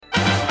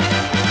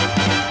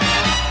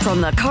From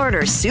the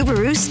Carter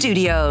Subaru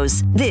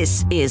Studios,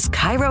 this is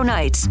Cairo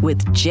Nights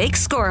with Jake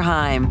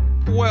Skorheim.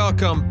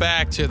 Welcome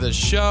back to the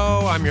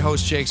show. I'm your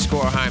host, Jake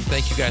Skorheim.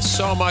 Thank you guys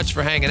so much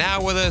for hanging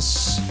out with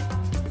us.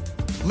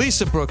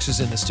 Lisa Brooks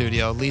is in the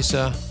studio.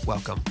 Lisa,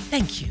 welcome.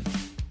 Thank you.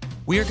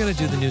 We are going to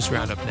do the news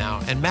roundup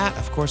now. And Matt,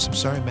 of course, I'm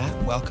sorry,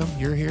 Matt, welcome.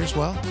 You're here as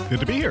well.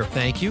 Good to be here.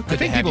 Thank you. Good I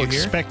think to have people you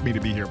here. expect me to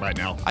be here by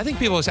now. I think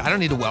people say, I don't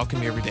need to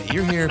welcome you every day.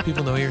 You're here.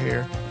 People know you're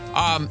here.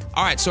 All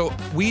right, so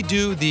we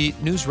do the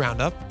news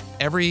roundup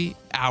every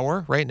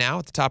hour right now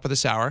at the top of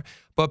this hour.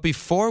 But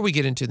before we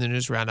get into the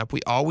news roundup, we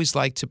always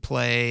like to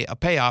play a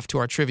payoff to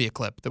our trivia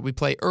clip that we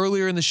play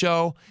earlier in the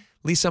show.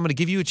 Lisa, I'm going to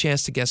give you a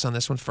chance to guess on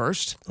this one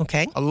first.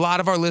 Okay. A lot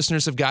of our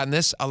listeners have gotten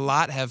this. A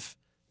lot have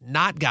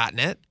not gotten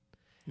it.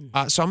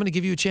 So I'm going to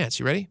give you a chance.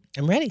 You ready?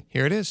 I'm ready.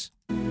 Here it is.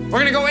 We're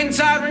going to go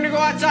inside, we're going to go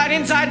outside,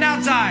 inside and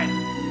outside.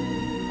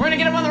 We're going to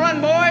get them on the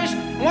run, boys.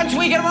 And once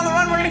we get them on the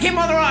run, we're going to keep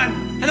them on the run.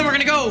 And then we're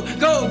going to go.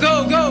 And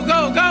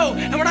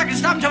we're not going to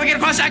stop until we get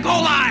across that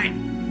goal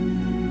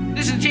line.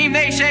 This is the team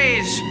they say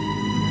is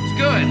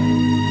good.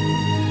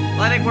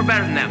 Well, I think we're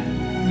better than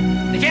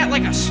them. They can't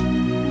lick us.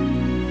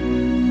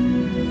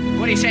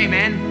 What do you say,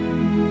 man?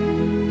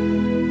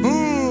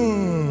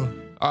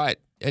 All right.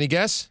 Any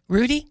guess?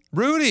 Rudy?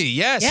 Rudy,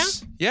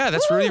 yes. Yeah,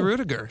 that's Rudy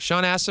Rudiger.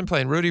 Sean Astin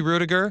playing Rudy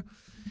Rudiger.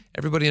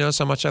 Everybody knows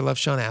how much I love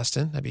Sean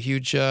Astin. I have a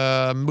huge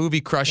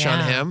movie crush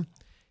on him.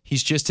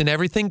 He's just in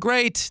everything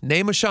great.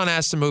 Name a Sean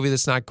Astin movie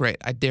that's not great.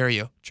 I dare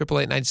you.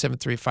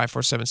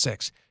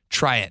 888-973-5476.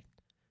 Try it.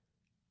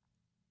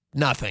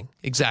 Nothing.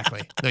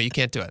 Exactly. No, you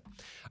can't do it.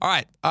 All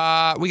right.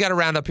 We got a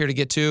roundup here to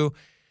get to.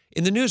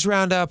 In the news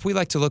roundup, we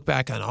like to look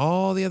back on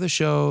all the other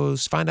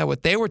shows, find out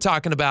what they were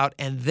talking about,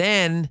 and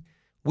then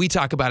we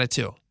talk about it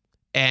too.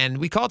 And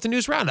we call it the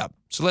news roundup.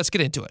 So let's get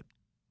into it.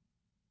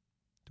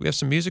 Do we have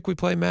some music we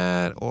play,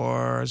 Matt?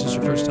 Or is this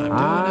your first time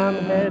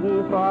doing it?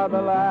 Heading for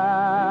the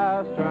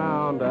last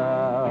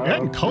roundup. I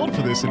hadn't called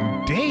for this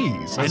in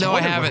days. I know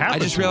I haven't. I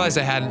just realized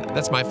I hadn't.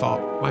 That's my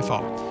fault.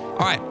 All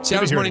right.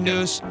 Seattle's Morning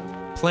News.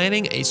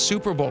 Planning a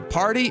Super Bowl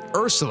party.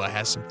 Ursula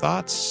has some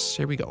thoughts.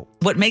 Here we go.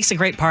 What makes a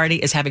great party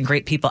is having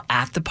great people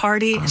at the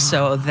party.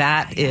 So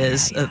that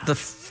is the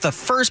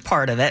first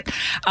part of it.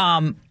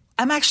 I'm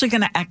actually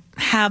going to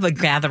have a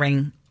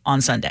gathering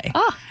on Sunday.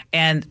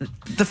 And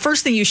the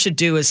first thing you should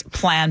do is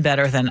plan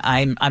better than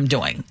I'm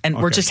doing.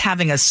 And we're just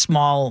having a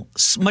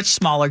much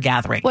smaller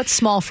gathering. What's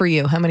small for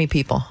you? How many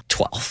people?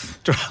 12.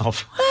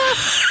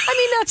 I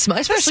mean, that's small,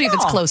 especially if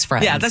it's close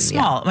friends. Yeah, that's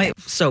small.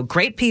 So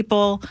great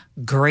people,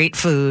 great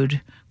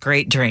food,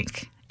 great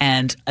drink,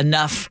 and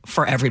enough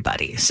for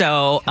everybody.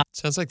 So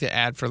sounds like the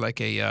ad for like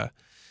a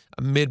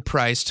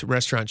mid-priced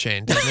restaurant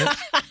chain, doesn't it?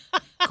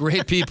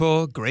 Great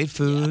people, great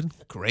food,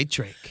 great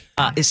drink.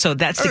 So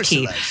that's the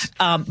key.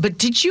 But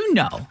did you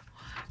know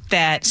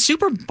that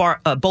Super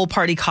Bowl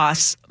party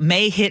costs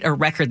may hit a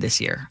record this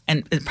year?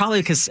 And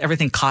probably because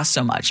everything costs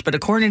so much. But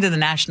according to the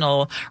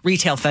National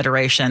Retail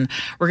Federation,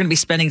 we're going to be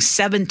spending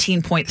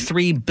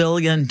 $17.3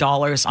 billion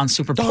on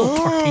Super Bowl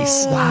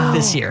parties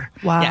this year.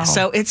 Wow. Yeah,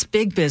 so it's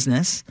big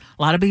business.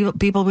 A lot of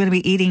people are going to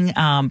be eating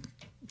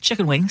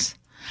chicken wings.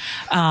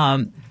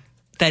 That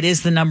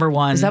is the number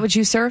one. Is that what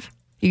you serve?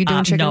 You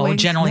doing chicken wings? No,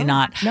 generally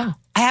not. No.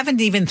 I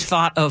haven't even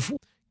thought of...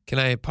 Can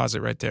I pause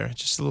it right there?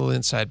 Just a little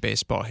inside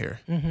baseball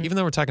here. Mm-hmm. Even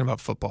though we're talking about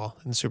football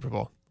and the Super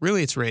Bowl,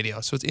 really it's radio,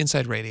 so it's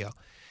inside radio.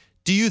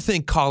 Do you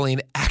think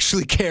Colleen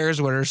actually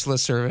cares what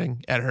Ursula's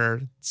serving at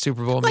her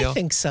Super Bowl meal? I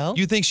think so.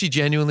 You think she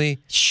genuinely...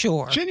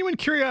 Sure. Genuine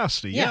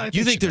curiosity. Yeah.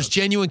 You think there's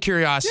genuine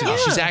curiosity? Yeah.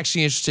 She's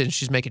actually interested in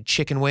she's making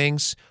chicken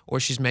wings or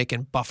she's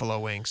making buffalo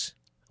wings?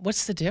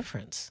 What's the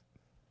difference?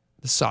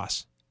 The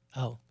sauce.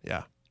 Oh.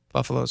 Yeah.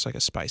 Buffalo's like a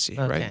spicy,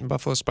 Okay. right? And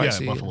buffalo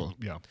spicy. Yeah, buffalo.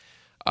 Yeah.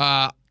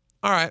 All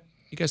right.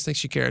 You guys think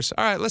she cares?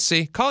 All right, let's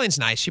see. Colleen's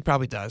nice. She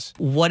probably does.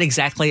 what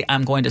exactly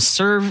I'm going to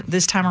serve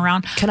this time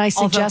around. Can I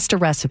suggest a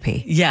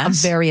recipe? Yes. I'm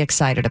very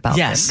excited about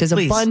this because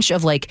a bunch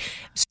of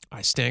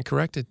I stand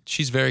corrected.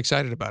 She's very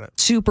excited about it.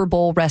 Super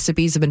Bowl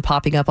recipes have been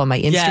popping up on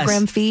my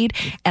Instagram feed,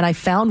 and I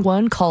found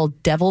one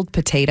called deviled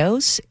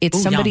potatoes.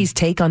 It's somebody's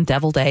take on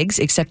deviled eggs,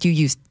 except you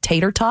use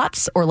tater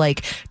tots or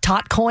like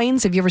tot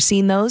coins. Have you ever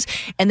seen those?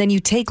 And then you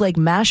take like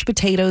mashed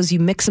potatoes, you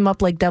mix them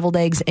up like deviled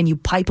eggs, and you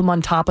pipe them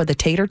on top of the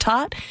tater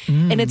tot,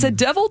 and it's a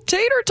deviled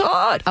tater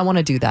tot. I want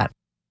to do that.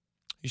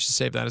 You should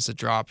save that as a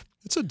drop.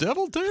 It's a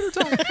deviled tater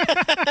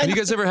tot. Have you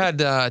guys ever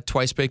had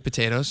twice baked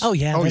potatoes? Oh,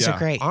 yeah. Those are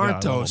great.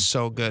 Aren't those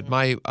so good?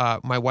 My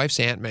wife's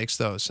aunt makes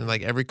those. And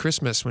like every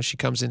Christmas when she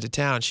comes into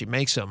town, she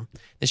makes them.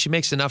 And she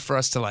makes enough for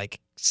us to like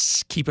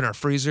keep in our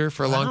freezer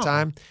for a long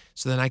time.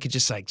 So then I could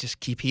just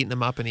keep heating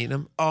them up and eating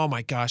them. Oh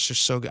my gosh, they're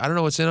so good. I don't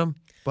know what's in them,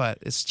 but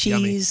it's cheese,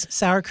 yummy.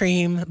 sour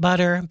cream,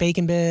 butter,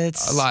 bacon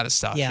bits. A lot of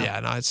stuff. Yeah,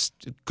 no, it's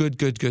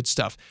good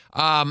stuff.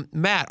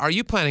 Matt, are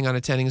you planning on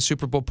attending a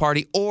Super Bowl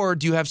party or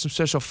do you have some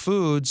special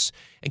foods?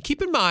 And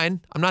keep in mind,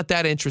 I'm not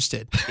that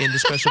interested in the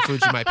special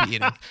foods you might be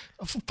eating.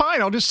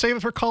 Fine, I'll just save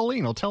it for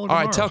Colleen. I'll tell her All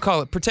tomorrow. right, tell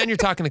Colleen. Pretend you're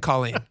talking to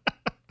Colleen.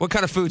 What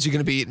kind of foods are you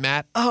going to be eating,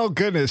 Matt? Oh,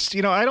 goodness.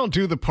 I don't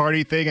do the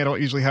party thing. I don't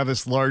usually have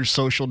this large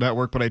social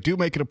network, but I do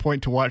make it a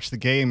point to watch the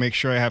game, make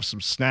sure I have some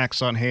snacks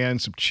on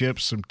hand, some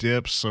chips, some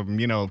dips, some,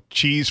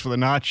 cheese for the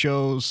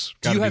nachos.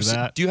 Gotta do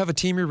that. Do you have a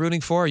team you're rooting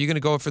for? Are you going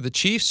to go for the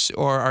Chiefs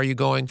or are you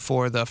going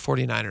for the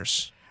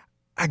 49ers?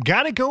 I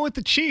got to go with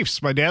the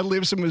Chiefs. My dad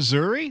lives in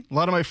Missouri. A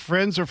lot of my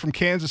friends are from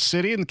Kansas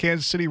City and the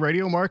Kansas City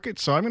radio market,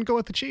 so I'm going to go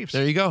with the Chiefs.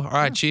 There you go. All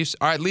right, Chiefs.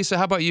 All right, Lisa,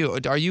 how about you?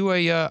 Are you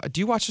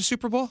do you watch the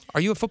Super Bowl?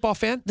 Are you a football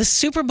fan? The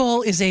Super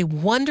Bowl is a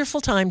wonderful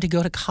time to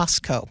go to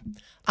Costco.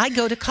 I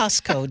go to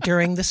Costco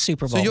during the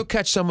Super Bowl. So you'll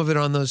catch some of it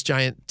on those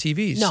giant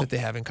TVs No. that they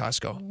have in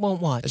Costco.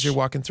 Won't watch. As you're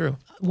walking through.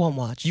 Won't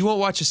watch. You won't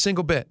watch a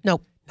single bit?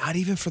 Nope. Not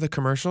even for the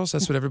commercials?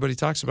 That's what everybody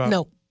talks about.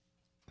 Nope.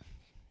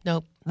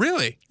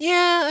 Really?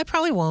 Yeah, I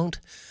probably won't.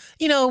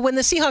 When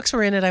the Seahawks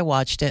were in it, I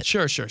watched it.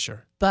 Sure.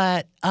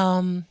 But you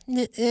I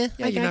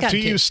know. got Do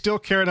you still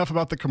care enough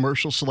about the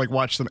commercials to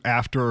watch them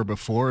after or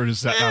before, or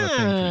is that not a thing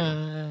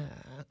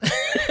for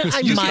you?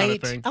 I Just might. not a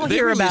thing. I'll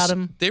hear about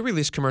them. They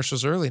release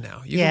commercials early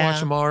now. You can watch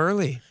them all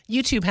early.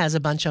 YouTube has a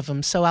bunch of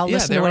them, so I'll Yeah,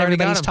 listen they to what already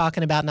got everybody's 'em.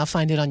 talking about, and I'll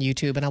find it on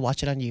YouTube, and I'll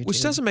watch it on YouTube.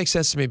 Which doesn't make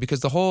sense to me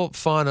because the whole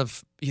fun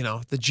of,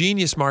 the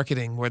genius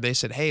marketing where they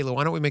said, hey,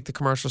 why don't we make the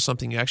commercial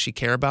something you actually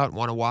care about and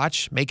want to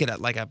watch? Make it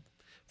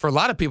for a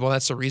lot of people,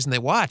 that's the reason they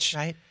watch.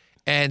 Right.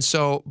 And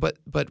so, but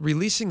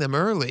releasing them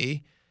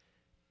early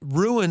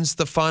ruins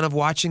the fun of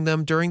watching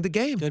them during the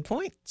game. Good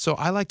point. So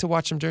I like to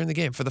watch them during the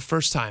game for the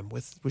first time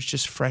with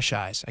just fresh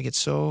eyes. I get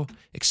so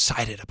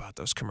excited about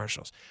those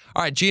commercials.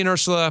 All right, G and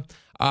Ursula.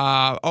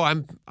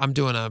 I'm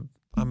gonna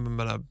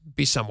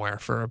be somewhere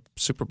for a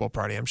Super Bowl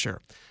party, I'm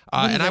sure.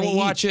 And I will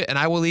watch it and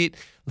I will eat.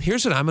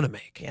 Here's what I'm gonna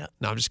make. Yeah.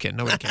 No, I'm just kidding.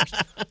 Nobody cares.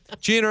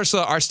 G and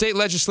Ursula, our state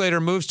legislator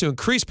moves to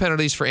increase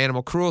penalties for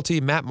animal cruelty.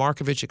 Matt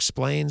Markovich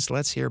explains.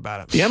 Let's hear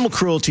about it. The animal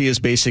cruelty is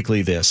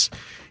basically this.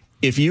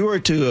 If you were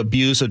to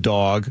abuse a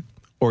dog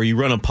or you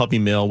run a puppy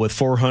mill with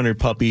 400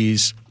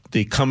 puppies,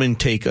 they come and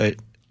take it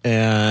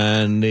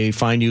and they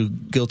find you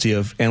guilty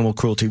of animal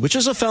cruelty, which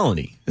is a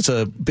felony. It's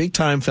a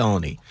big-time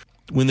felony.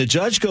 When the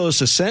judge goes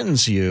to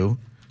sentence you,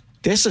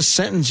 they have to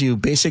sentence you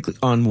basically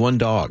on one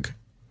dog.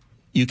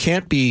 You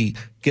can't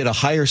get a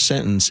higher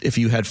sentence if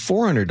you had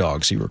 400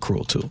 dogs you were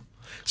cruel to.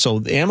 So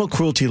the animal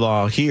cruelty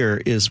law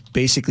here is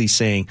basically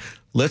saying,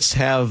 let's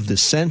have the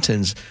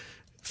sentence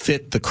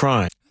fit the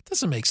crime. That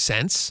doesn't make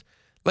sense.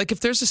 If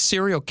there's a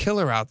serial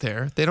killer out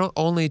there, they don't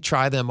only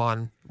try them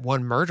on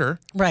one murder.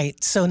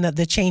 Right. So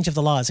the change of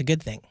the law is a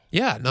good thing.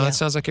 Yeah. No, that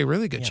sounds like a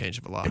really good change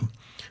of the law.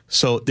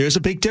 So there's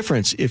a big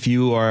difference if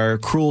you are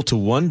cruel to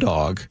one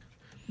dog,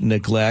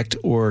 neglect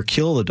or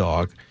kill the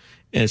dog,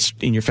 and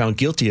you're found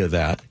guilty of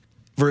that,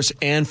 versus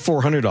and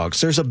 400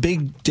 dogs. There's a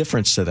big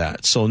difference to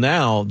that. So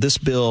now this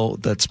bill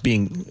that's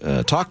being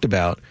talked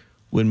about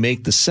would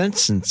make the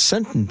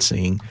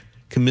sentencing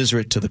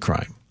commensurate to the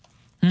crime.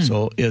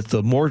 So if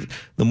the more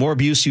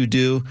abuse you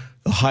do,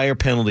 the higher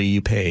penalty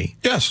you pay.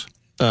 Yes.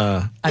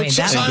 Sign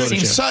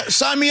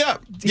me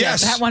up.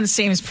 Yes. That one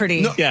seems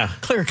pretty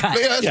clear cut.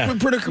 Yeah,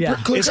 it's pretty clear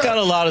It's got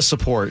a lot of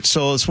support.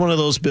 So it's one of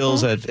those bills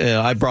that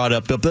I brought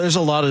up. But there's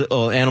a lot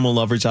of animal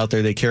lovers out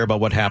there. They care about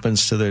what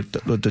happens to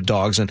the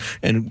dogs and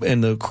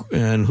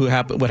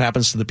what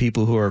happens to the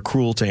people who are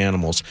cruel to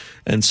animals.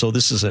 And so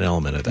this is an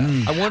element of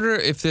that. I wonder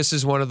if this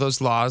is one of those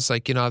laws,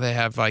 they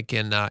have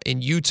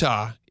in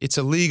Utah, it's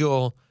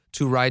illegal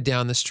to ride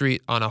down the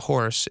street on a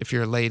horse if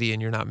you're a lady and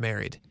you're not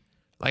married.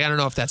 I don't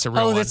know if that's a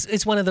real one.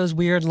 It's one of those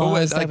weird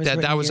laws. I made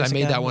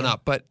that one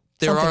up, but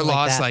there Something are like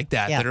laws that. like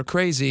that Yeah. are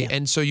crazy, Yeah.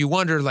 and so you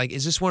wonder,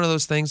 is this one of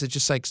those things that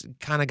just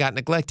kind of got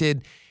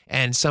neglected,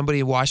 and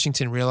somebody in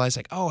Washington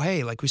realized, oh,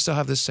 hey, we still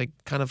have this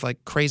kind of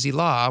crazy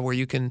law where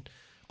you can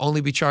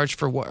only be charged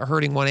for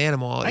hurting one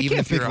animal. I even can't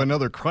if you're think of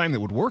another crime that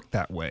would work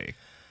that way.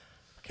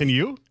 Can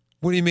you?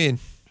 What do you mean?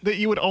 That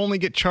you would only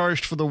get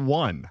charged for the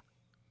one.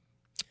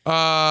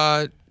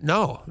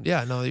 No.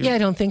 Yeah, no. Yeah, I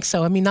don't think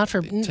so. I mean, not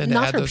for tend to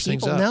not add for those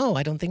things people. up. No,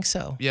 I don't think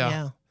so.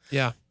 Yeah.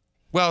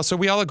 Well, so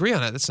we all agree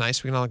on it. That's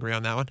nice. We can all agree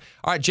on that one.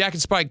 All right, Jack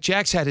and Spike.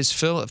 Jack's had his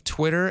fill of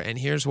Twitter, and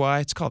here's why.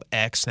 It's called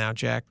X now,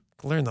 Jack.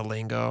 Learn the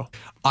lingo.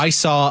 I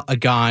saw a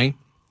guy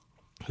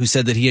who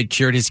said that he had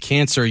cured his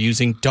cancer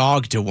using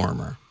dog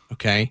dewormer,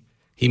 okay?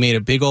 He made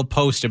a big old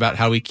post about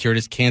how he cured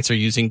his cancer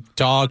using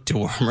dog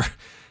dewormer.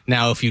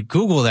 Now, if you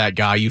Google that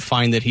guy, you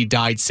find that he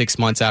died 6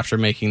 months after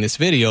making this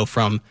video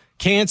from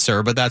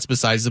cancer, but that's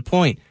besides the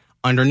point.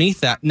 Underneath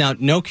that, now,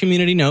 no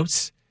community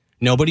notes,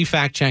 nobody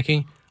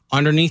fact-checking.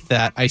 Underneath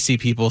that, I see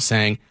people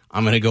saying,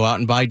 I'm going to go out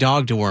and buy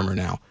dog dewormer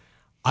now.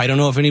 I don't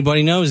know if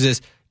anybody knows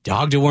this.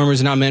 Dog dewormer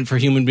is not meant for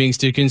human beings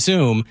to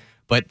consume,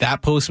 but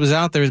that post was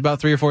out there. There's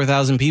about 3,000 or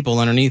 4,000 people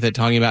underneath it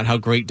talking about how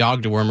great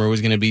dog dewormer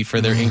was going to be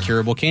for their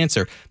incurable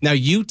cancer. Now,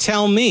 you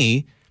tell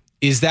me,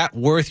 is that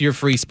worth your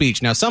free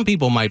speech? Now, some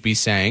people might be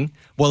saying,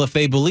 well, if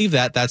they believe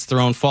that, that's their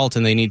own fault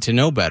and they need to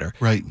know better.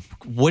 Right.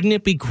 Wouldn't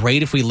it be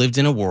great if we lived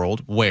in a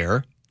world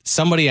where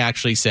somebody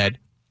actually said,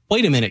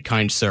 wait a minute,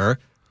 kind sir,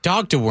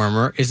 dog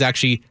dewormer is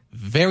actually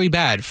very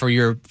bad for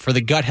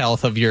the gut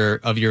health of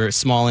your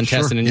small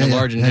intestine and your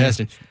large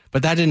intestine.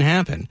 But that didn't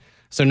happen.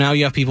 So now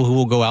you have people who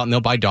will go out and they'll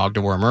buy dog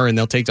dewormer and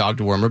they'll take dog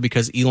dewormer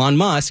because Elon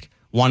Musk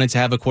wanted to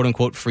have a quote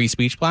unquote free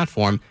speech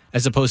platform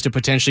as opposed to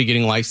potentially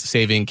getting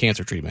life-saving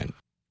cancer treatment.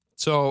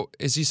 So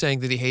is he saying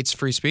that he hates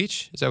free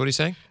speech? Is that what he's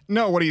saying?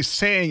 No, what he's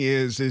saying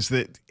is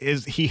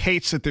he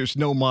hates that there's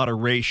no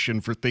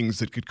moderation for things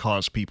that could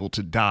cause people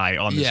to die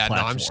on this platform.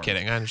 Yeah, no, I'm just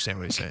kidding. I understand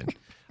what he's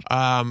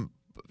saying.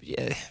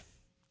 Yeah.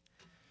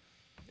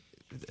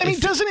 I mean,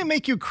 doesn't it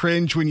make you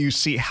cringe when you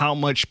see how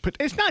much,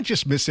 it's not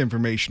just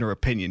misinformation or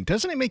opinion.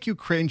 Doesn't it make you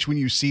cringe when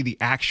you see the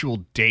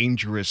actual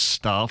dangerous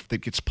stuff that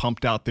gets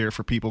pumped out there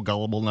for people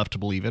gullible enough to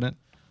believe in it?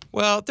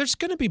 Well, there's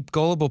going to be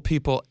gullible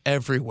people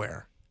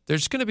everywhere.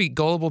 There's going to be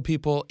gullible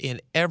people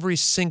in every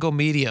single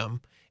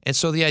medium. And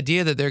so the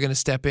idea that they're going to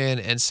step in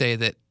and say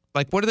that,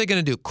 like, what are they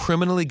going to do?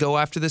 Criminally go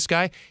after this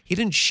guy? He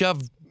didn't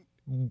shove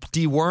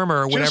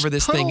dewormer or whatever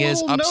this thing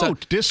is upside.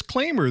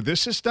 Disclaimer,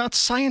 this is not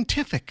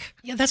scientific.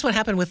 Yeah, that's what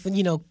happened with,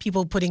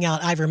 people putting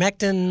out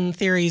ivermectin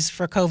theories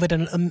for COVID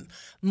and a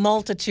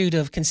multitude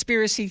of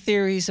conspiracy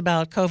theories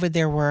about COVID.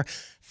 There were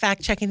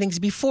fact-checking things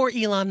before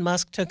Elon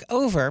Musk took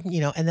over,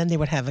 and then they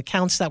would have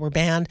accounts that were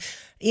banned.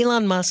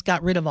 Elon Musk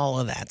got rid of all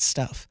of that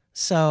stuff.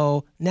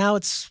 So now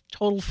it's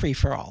total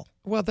free-for-all.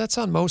 Well, that's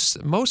on most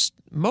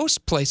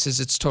places.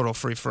 It's total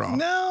free for all.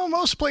 No,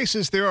 most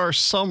places there are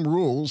some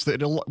rules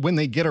that, when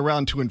they get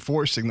around to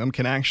enforcing them,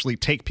 can actually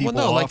take people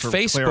off like or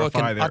Facebook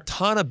clarify and their... a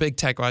ton of big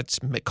tech. Well, it's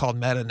called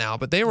Meta now,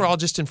 but they were all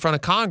just in front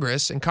of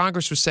Congress, and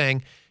Congress was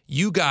saying,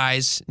 you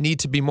guys need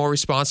to be more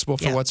responsible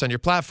for what's on your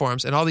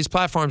platforms. And all these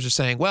platforms are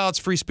saying, well, it's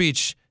free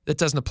speech. That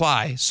doesn't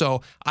apply.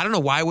 So I don't know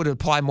why would it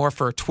apply more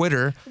for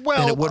Twitter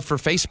than it would for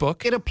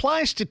Facebook. It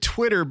applies to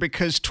Twitter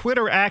because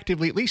Twitter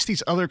actively, at least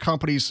these other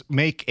companies,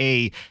 make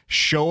a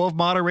show of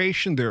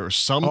moderation. There are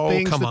some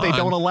things that they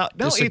don't allow.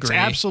 No, Disagree. It's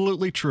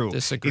absolutely true.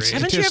 Disagree. It's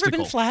Haven't you ever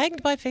been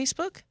flagged by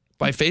Facebook?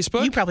 By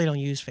Facebook? You probably don't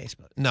use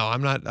Facebook. No,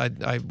 I'm not.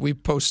 We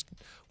post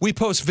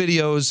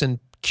videos and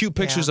cute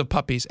pictures of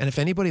puppies. And if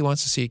anybody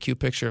wants to see a cute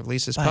picture of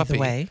Lisa's puppy,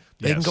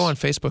 they can go on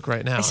Facebook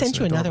right now. I sent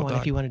you another one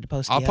if you wanted to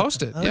post it. I'll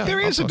post it. Yeah, there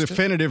is a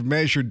definitive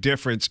measured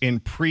difference in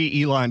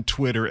pre-Elon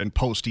Twitter and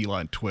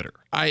post-Elon Twitter.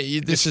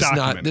 This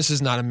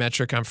is not a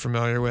metric I'm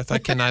familiar with. I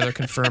can neither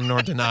confirm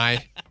nor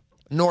deny,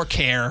 nor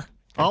care.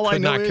 All I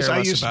know is I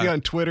used to be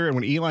on Twitter, and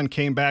when Elon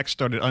came back,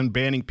 started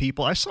unbanning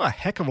people, I saw a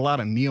heck of a lot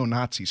of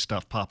neo-Nazi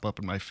stuff pop up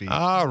in my feed.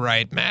 All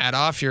right, Matt,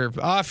 off your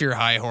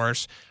high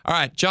horse. All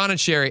right, John and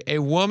Sherry, a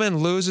woman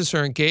loses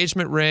her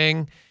engagement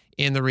ring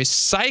in the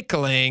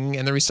recycling,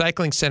 and the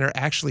recycling center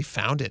actually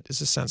found it.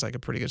 This sounds like a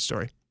pretty good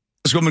story.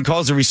 This woman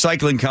calls a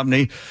recycling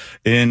company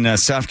in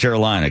South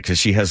Carolina because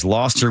she has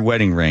lost her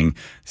wedding ring.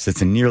 So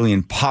it's a nearly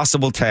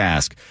impossible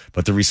task,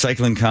 but the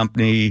recycling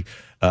company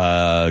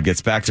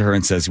gets back to her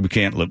and says, we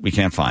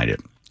can't find it.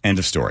 End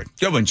of story.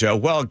 Good one, Joe.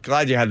 Well,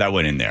 glad you had that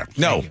one in there.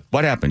 No,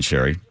 what happened,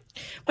 Sherry?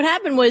 What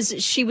happened was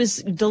she was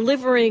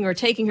delivering or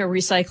taking her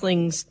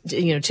recycling,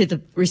 to the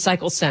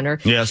recycle center.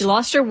 Yes. She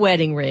lost her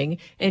wedding ring,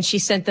 and she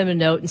sent them a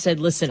note and said,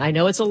 listen, I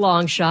know it's a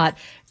long shot.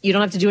 You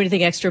don't have to do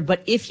anything extra,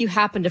 but if you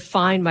happen to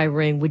find my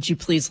ring, would you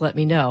please let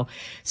me know?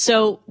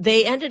 So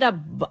they ended up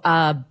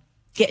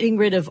getting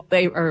rid of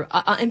or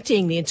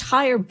emptying the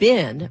entire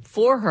bin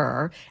for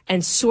her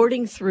and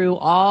sorting through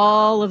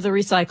all of the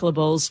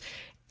recyclables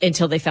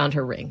until they found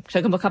her ring.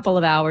 Took them a couple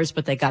of hours,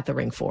 but they got the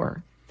ring for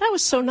her. That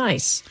was so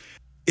nice.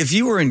 If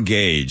you were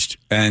engaged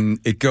and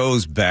it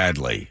goes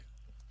badly,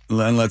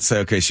 and let's say,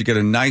 okay, so you get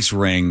a nice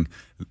ring,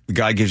 the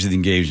guy gives you the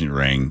engagement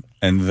ring,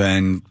 and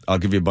then I'll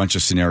give you a bunch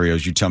of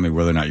scenarios. You tell me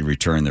whether or not you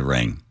return the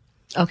ring.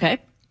 Okay.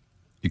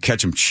 You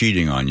catch him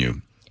cheating on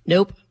you.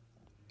 Nope.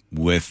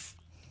 With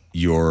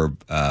your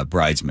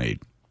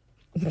bridesmaid.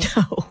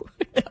 No.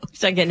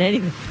 He's not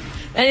getting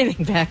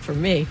anything back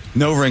from me.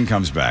 No ring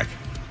comes back.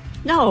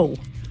 No.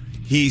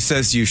 He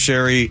says to you,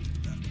 Sherry,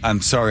 I'm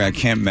sorry, I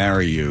can't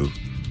marry you.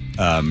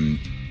 I'm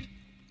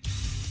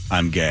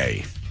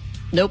gay.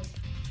 Nope.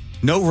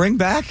 No ring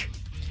back?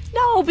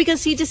 No,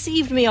 because he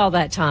deceived me all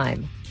that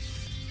time.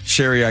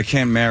 Sherry, I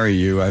can't marry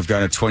you. I've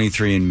got a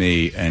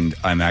 23andMe, and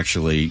I'm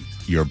actually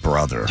your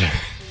brother.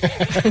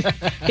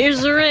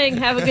 Here's the ring.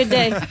 Have a good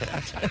day.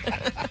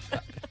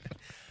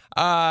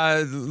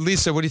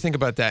 Lisa, what do you think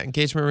about that?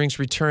 Engagement rings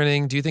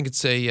returning. Do you think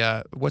it's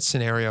what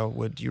scenario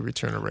would you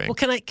return a ring? Well,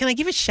 can I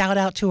give a shout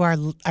out to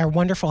our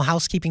wonderful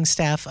housekeeping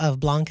staff of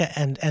Blanca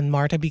and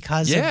Marta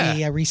because of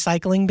the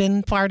recycling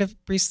bin part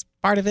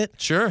of it?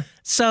 Sure.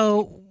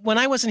 So when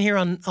I wasn't here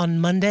on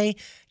Monday,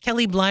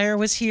 Kelly Blyer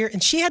was here,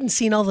 and she hadn't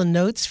seen all the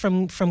notes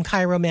from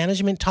Cairo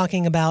Management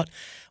talking about,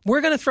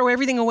 we're going to throw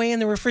everything away in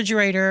the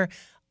refrigerator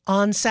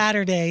on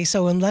Saturday,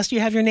 so unless you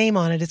have your name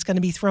on it, it's going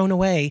to be thrown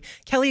away.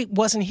 Kelly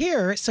wasn't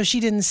here, so she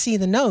didn't see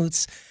the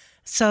notes.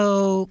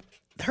 So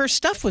her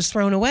stuff was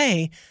thrown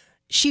away.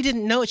 She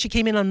didn't know it. She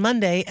came in on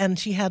Monday, and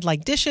she had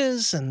like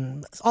dishes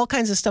and all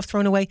kinds of stuff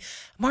thrown away.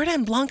 Marta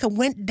and Blanca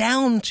went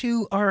down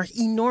to our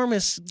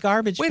enormous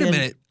garbage bin. Wait a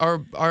minute.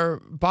 Our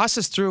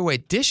bosses threw away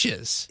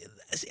dishes.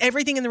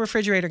 everything in the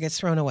refrigerator gets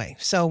thrown away.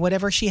 So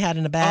whatever she had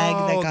in a bag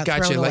that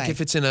got thrown away. Like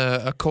if it's in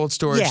a cold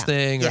storage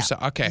thing or so.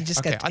 Okay.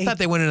 I thought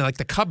they went into like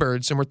the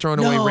cupboards and were throwing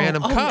away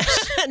random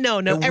cups. No,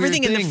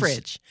 everything in the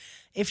fridge.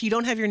 If you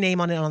don't have your name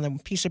on it on a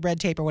piece of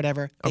bread tape or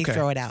whatever, they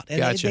throw it out.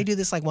 And they do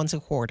this like once a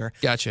quarter.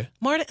 Gotcha.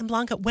 Marta and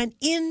Blanca went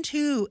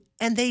into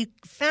and they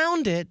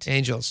found it.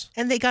 Angels.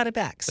 And they got it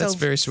back. That's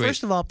very sweet.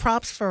 First of all,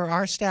 props for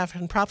our staff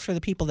and props for the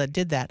people that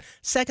did that.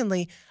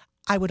 Secondly,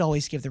 I would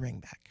always give the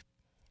ring back.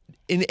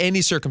 In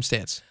any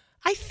circumstance?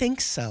 I think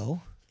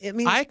so.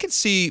 I could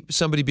see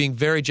somebody being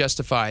very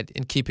justified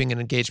in keeping an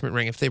engagement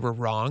ring if they were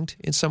wronged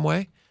in some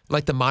way.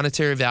 Like the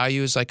monetary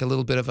value is like a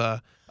little bit of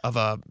a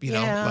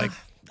like...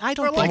 I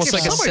don't think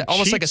so.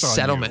 Almost like a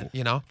settlement,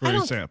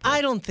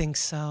 I don't think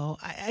so.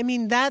 I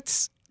mean,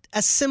 that's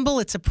a symbol.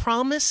 It's a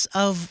promise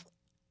of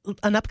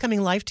an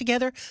upcoming life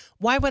together.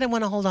 Why would I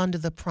want to hold on to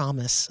the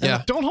promise?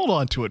 Yeah. Don't hold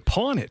on to it.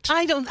 Pawn it.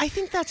 I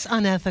think that's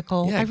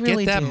unethical. Yeah, I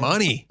really get that do.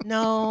 money.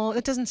 No,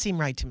 it doesn't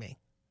seem right to me.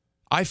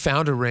 I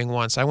found a ring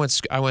once. it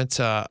wasn't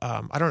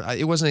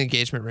an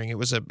engagement ring.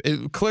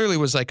 It clearly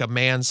was like a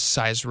man's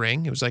size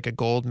ring. It was like a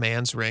gold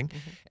man's ring.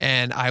 Mm-hmm.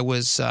 And it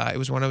was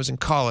when I was in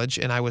college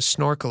and I was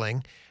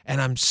snorkeling and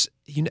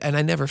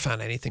I never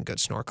found anything good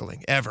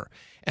snorkeling ever.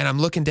 And I'm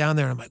looking down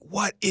there and I'm like,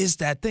 what is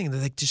that thing?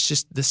 Like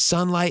just the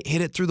sunlight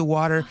hit it through the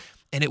water.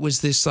 And it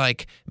was this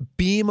like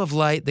beam of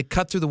light that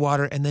cut through the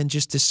water and then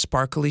just this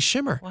sparkly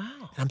shimmer. Wow.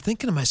 And I'm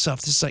thinking to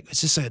myself, is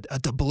this a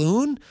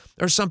doubloon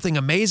or something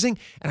amazing?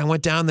 And I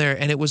went down there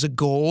and it was a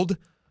gold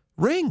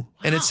ring. Wow.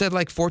 And it said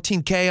like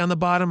 14K on the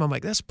bottom. I'm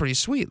like, that's pretty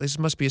sweet. This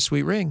must be a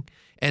sweet ring.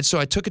 And so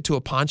I took it to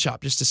a pawn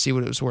shop just to see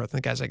what it was worth. And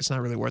the guy's like, it's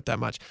not really worth that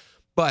much.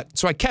 But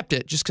so I kept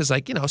it just because,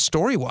 like,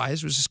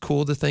 story-wise, it was just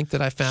cool to think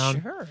that I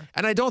found. Sure.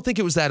 And I don't think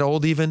it was that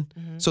old even.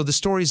 Mm-hmm. So the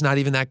story's not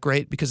even that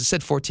great because it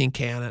said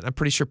 14K on it. I'm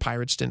pretty sure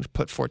pirates didn't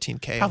put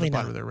 14K on the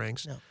bottom of their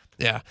rings. No.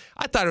 Yeah.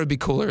 I thought it would be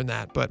cooler than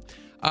that. But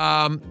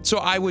so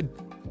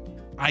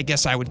I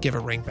guess I would give a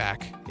ring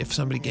back if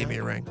somebody gave me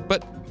a ring.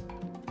 But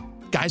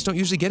guys don't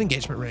usually get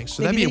engagement rings.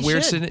 So that'd be a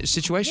weird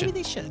situation.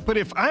 Maybe they should. But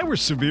if I were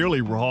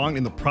severely wrong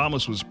and the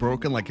promise was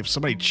broken, like if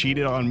somebody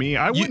cheated on me,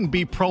 I wouldn't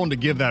be prone to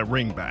give that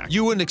ring back.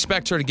 You wouldn't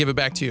expect her to give it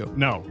back to you?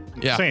 No.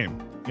 Yeah.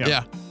 Same.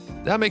 Yeah.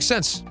 That makes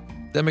sense.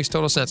 That makes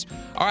total sense.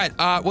 All right.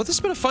 Well, this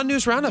has been a fun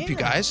news roundup, you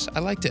guys. I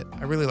liked it.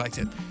 I really liked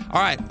it.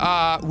 All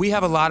right. We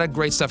have a lot of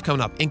great stuff coming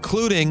up,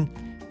 including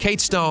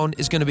Kate Stone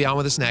is going to be on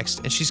with us next,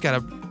 and she's got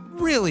a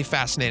really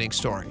fascinating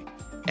story.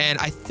 And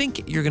I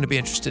think you're going to be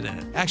interested in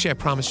it. Actually, I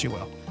promise you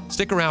will.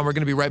 Stick around. We're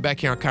going to be right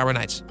back here on Cairo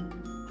Nights.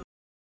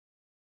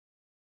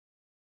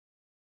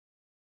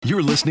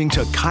 You're listening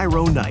to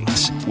Cairo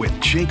Nights with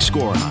Jake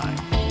Skorheim.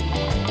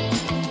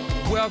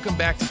 Welcome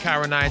back to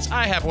Cairo Nights.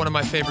 I have one of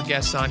my favorite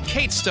guests on,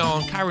 Kate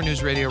Stone, Cairo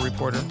News radio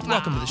reporter.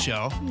 Welcome to the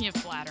show. You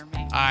flatter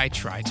me. I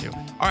try to.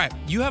 All right.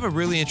 You have a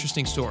really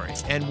interesting story,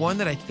 and one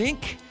that I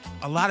think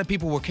a lot of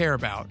people will care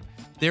about.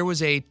 There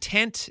was a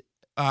tent,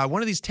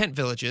 one of these tent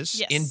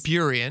villages in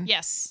Burien.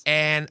 Yes.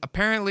 And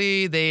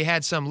apparently they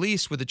had some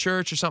lease with the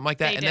church or something like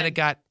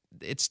that.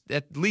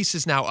 That lease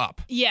is now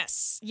up.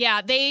 Yes.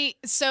 Yeah.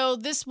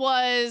 This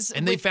was.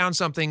 And they found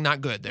something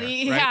not good there.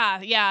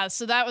 Right? Yeah.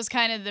 So that was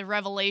kind of the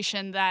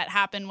revelation that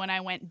happened when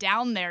I went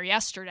down there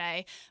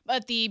yesterday.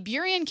 But the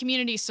Burien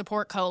Community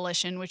Support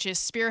Coalition, which is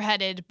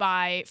spearheaded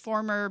by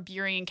former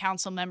Burien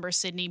Council member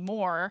Sydney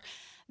Moore,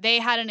 they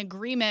had an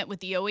agreement with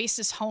the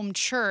Oasis Home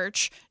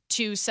Church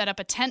to set up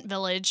a tent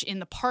village in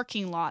the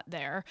parking lot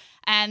there.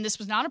 And this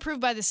was not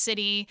approved by the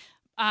city.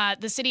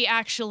 The city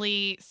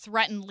actually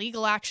threatened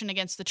legal action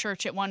against the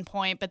church at one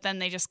point, but then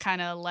they just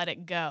kind of let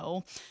it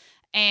go.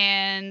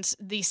 And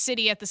the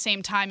city at the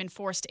same time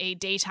enforced a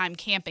daytime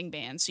camping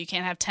ban, so you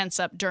can't have tents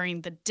up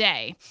during the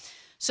day.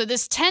 So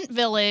this tent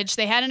village,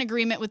 they had an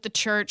agreement with the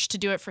church to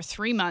do it for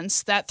 3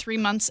 months. That 3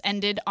 months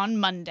ended on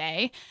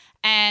Monday.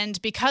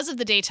 And because of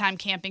the daytime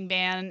camping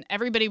ban,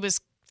 everybody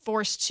was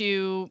forced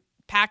to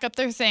pack up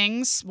their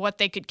things, what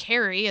they could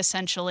carry,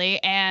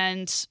 essentially,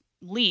 and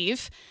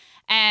leave.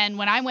 And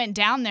when I went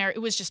down there,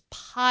 it was just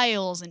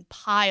piles and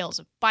piles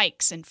of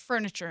bikes and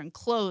furniture and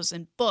clothes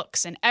and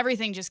books and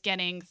everything just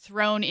getting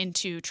thrown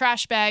into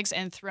trash bags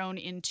and thrown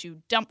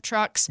into dump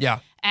trucks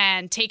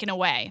and taken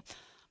away.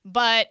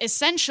 But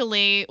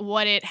essentially,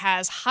 what it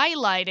has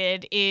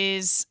highlighted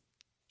is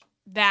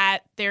that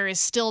there is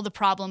still the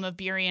problem of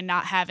Burien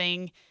not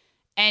having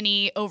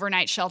any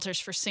overnight shelters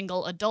for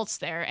single adults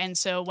there. And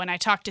so when I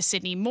talked to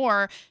Sydney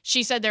Moore,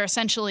 she said they're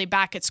essentially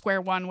back at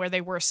square one where they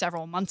were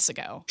several months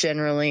ago.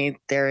 Generally,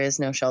 there is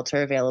no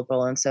shelter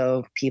available. And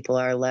so people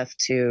are left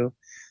to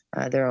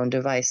their own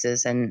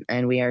devices. And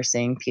we are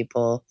seeing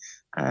people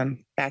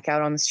back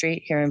out on the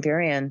street here in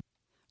Burien.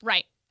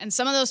 Right. And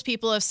some of those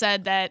people have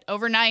said that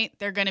overnight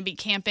they're going to be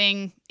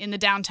camping in the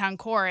downtown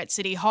core at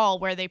City Hall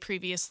where they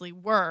previously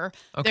were.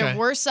 Okay. There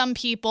were some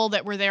people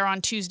that were there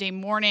on Tuesday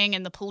morning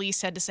and the police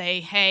had to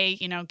say, hey,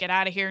 get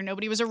out of here.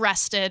 Nobody was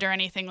arrested or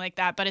anything like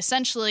that. But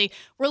essentially,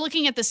 we're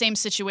looking at the same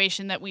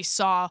situation that we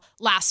saw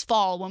last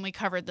fall when we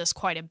covered this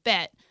quite a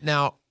bit.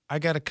 Now, I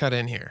got to cut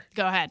in here.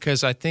 Go ahead.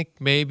 Because I think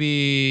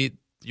maybe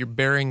you're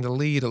bearing the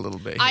lead a little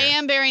bit here. I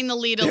am bearing the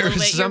lead a little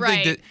bit. You're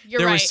right.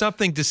 There was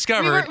something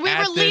discovered.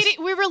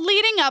 We were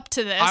leading up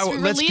to this.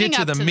 Let's get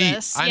to the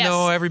meat. I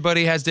know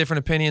everybody has different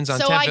opinions on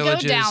tent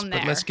villages, down there,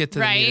 but let's get to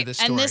the meat of the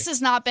story. And this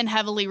has not been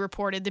heavily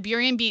reported. The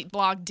Burien Beat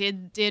blog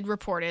did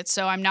report it,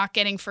 so I'm not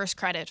getting first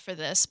credit for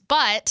this.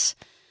 But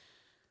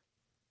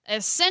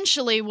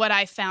essentially, what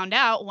I found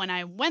out when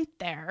I went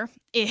there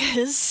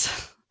is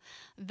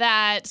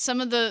that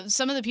some of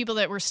the people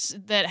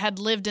that had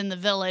lived in the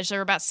village, there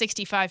were about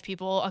 65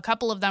 people, a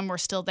couple of them were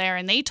still there,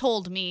 and they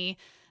told me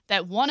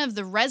that one of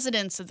the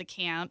residents of the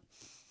camp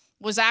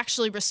was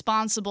actually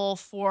responsible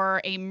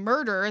for a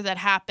murder that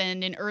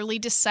happened in early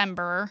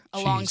December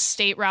along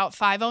State Route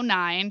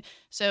 509.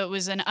 So it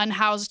was an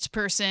unhoused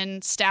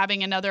person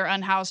stabbing another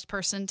unhoused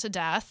person to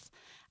death.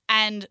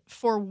 And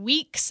for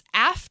weeks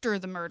after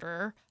the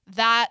murder,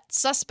 that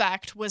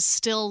suspect was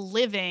still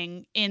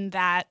living in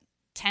that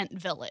tent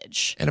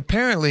village. And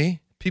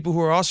apparently, people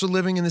who are also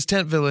living in this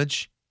tent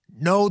village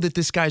know that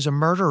this guy's a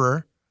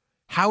murderer.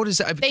 How does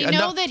that? They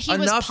know that he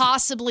was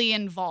possibly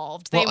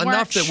involved. They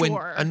weren't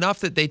sure. Enough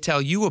that they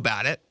tell you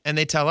about it and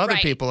they tell other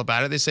people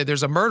about it. They say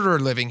there's a murderer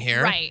living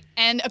here. Right.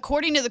 And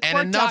according to the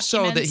court documents. And enough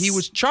so that he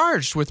was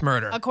charged with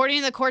murder. According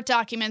to the court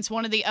documents,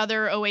 one of the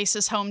other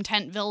Oasis Home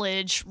Tent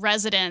Village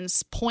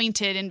residents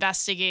pointed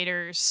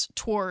investigators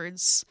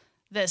towards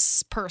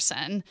this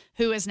person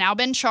who has now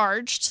been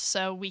charged,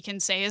 so we can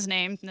say his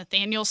name,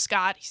 Nathaniel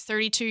Scott. He's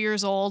 32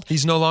 years old.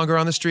 He's no longer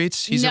on the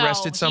streets? He's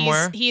arrested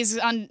somewhere? He's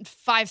on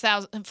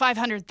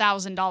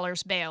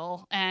 $500,000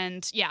 bail,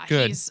 and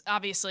he's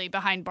obviously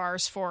behind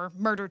bars for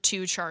murder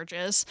 2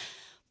 charges.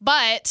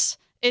 But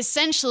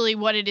essentially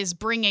what it is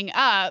bringing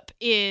up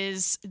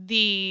is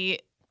the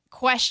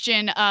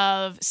question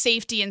of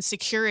safety and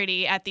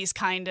security at these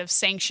kind of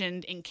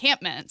sanctioned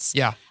encampments.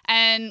 Yeah.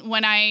 And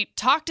when I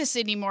talked to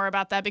Sydney more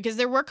about that, because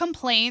there were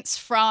complaints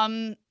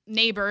from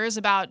neighbors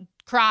about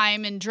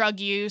crime and drug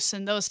use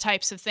and those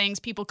types of things,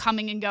 people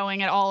coming and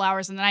going at all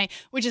hours of the night,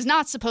 which is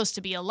not supposed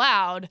to be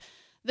allowed.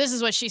 This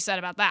is what she said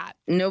about that.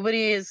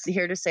 Nobody is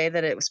here to say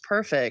that it was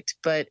perfect,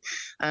 but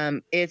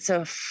it's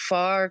a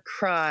far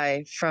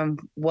cry from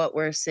what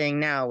we're seeing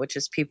now, which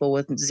is people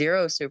with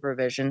zero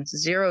supervision,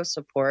 zero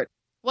support.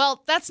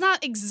 Well, that's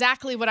not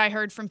exactly what I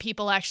heard from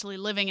people actually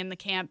living in the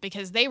camp,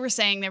 because they were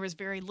saying there was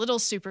very little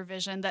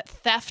supervision, that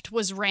theft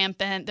was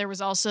rampant. There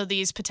was also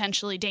these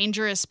potentially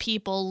dangerous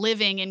people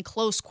living in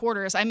close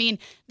quarters. I mean,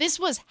 this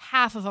was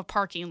half of a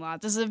parking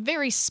lot. This is a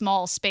very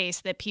small space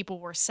that people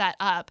were set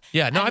up.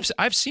 Yeah, no,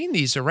 I've seen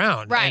these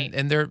around, right?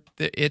 And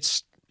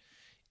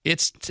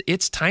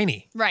it's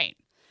tiny, right?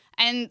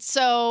 And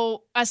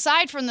so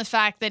aside from the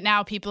fact that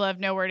now people have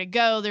nowhere to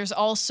go, there's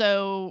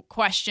also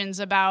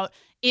questions about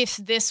if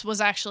this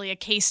was actually a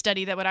case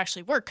study that would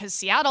actually work. Because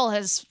Seattle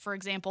has, for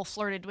example,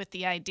 flirted with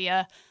the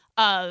idea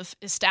of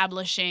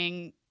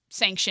establishing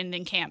sanctioned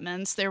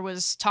encampments. There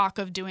was talk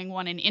of doing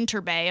one in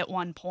Interbay at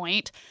one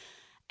point.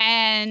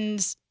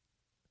 And,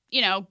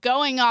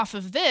 going off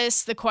of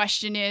this, the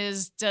question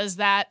is, does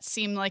that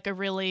seem like a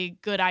really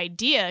good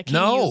idea?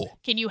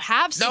 Can you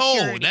have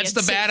security? No, that's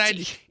the bad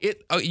idea.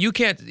 You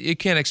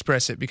can't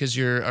express it because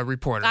you're a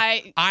reporter.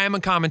 I am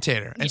a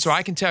commentator. And so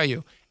I can tell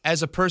you,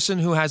 as a person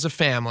who has a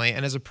family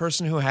and as a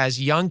person who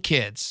has young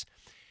kids,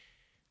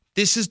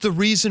 this is the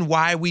reason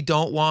why we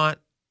don't want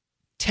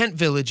tent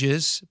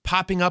villages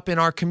popping up in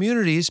our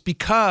communities,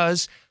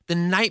 because the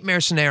nightmare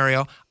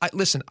scenario.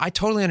 Listen, I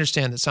totally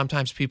understand that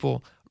sometimes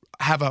people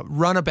have a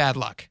run of bad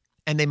luck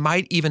and they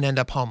might even end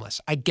up homeless.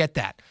 I get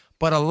that.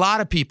 But a lot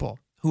of people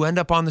who end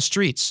up on the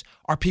streets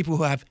are people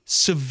who have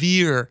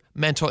severe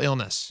mental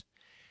illness,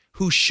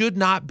 who should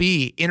not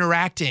be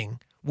interacting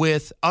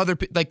with other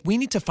people. Like, we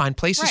need to find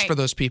places for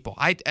those people.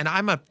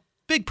 I'm a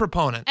big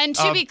proponent. And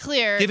to be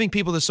clear, giving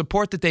people the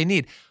support that they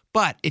need.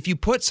 But if you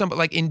put somebody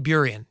like in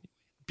Burien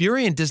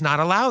does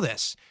not allow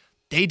this.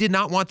 They did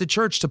not want the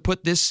church to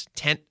put this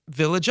tent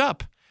village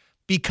up,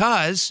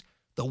 because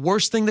the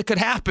worst thing that could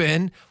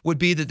happen would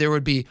be that there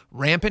would be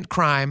rampant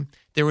crime,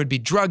 there would be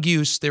drug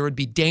use, there would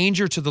be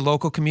danger to the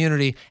local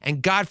community,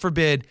 and God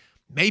forbid,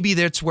 maybe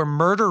that's where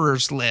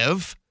murderers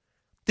live.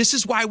 This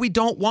is why we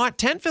don't want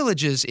tent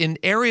villages in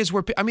areas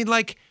where,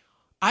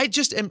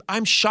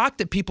 I'm shocked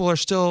that people are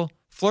still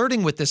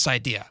flirting with this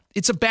idea.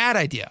 It's a bad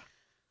idea.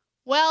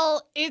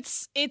 Well,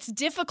 it's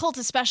difficult,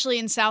 especially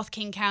in South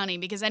King County,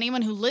 because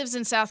anyone who lives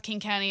in South King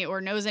County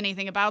or knows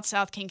anything about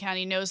South King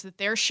County knows that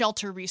their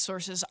shelter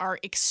resources are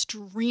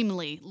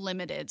extremely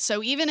limited.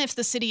 So even if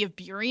the city of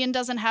Burien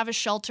doesn't have a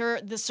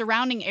shelter, the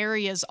surrounding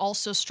areas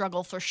also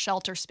struggle for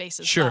shelter space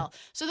as well.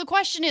 So the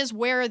question is,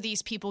 where are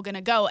these people going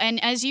to go?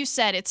 And as you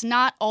said, it's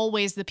not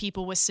always the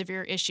people with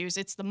severe issues.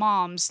 It's the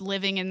moms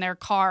living in their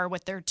car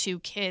with their 2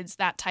 kids,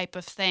 that type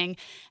of thing.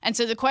 And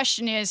so the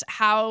question is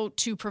how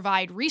to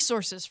provide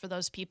resources for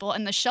those people.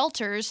 And the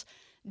shelters,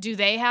 do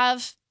they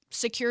have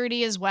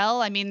security as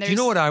well? I mean, Do you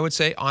know what I would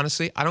say?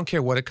 Honestly, I don't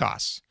care what it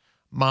costs.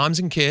 Moms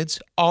and kids,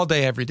 all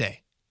day, every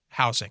day,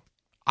 housing.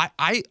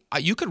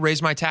 You could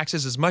raise my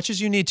taxes as much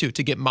as you need to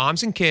get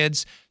moms and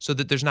kids so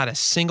that there's not a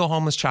single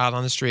homeless child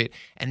on the street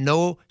and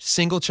no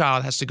single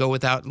child has to go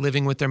without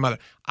living with their mother.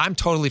 I'm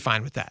totally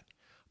fine with that.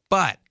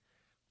 But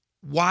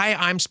why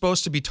I'm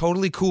supposed to be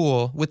totally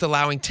cool with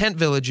allowing tent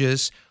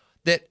villages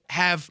that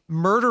have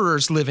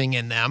murderers living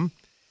in them,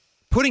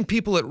 putting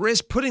people at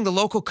risk, putting the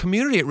local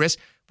community at risk.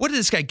 What did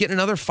this guy get in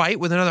another fight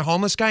with another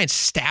homeless guy and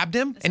stabbed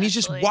him? And he's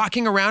just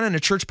walking around in a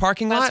church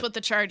parking lot? That's what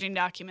the charging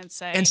documents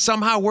say. And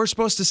somehow we're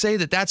supposed to say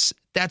that that's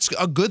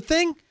a good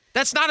thing?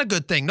 That's not a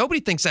good thing.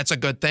 Nobody thinks that's a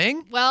good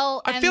thing.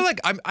 Well, I feel like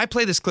I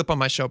play this clip on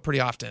my show pretty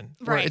often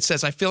where it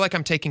says, I feel like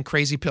I'm taking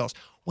crazy pills.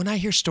 When I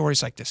hear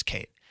stories like this,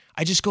 Kate,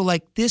 I just go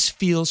like, this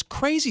feels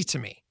crazy to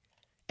me.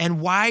 And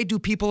why do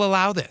people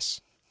allow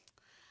this?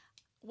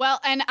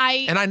 Well, and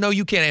I know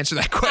you can't answer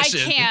that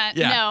question. I can't,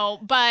 no,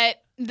 but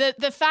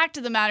the fact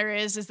of the matter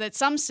is that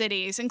some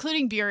cities,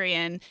 including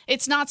Burien,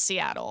 it's not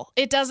Seattle.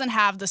 It doesn't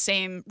have the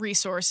same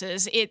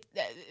resources.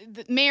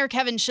 Mayor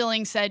Kevin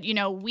Schilling said,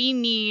 we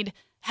need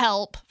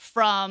help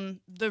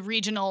from the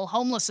Regional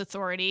Homeless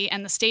Authority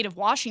and the state of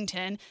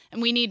Washington,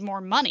 and we need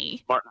more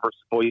money. Martin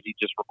versus Boise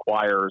just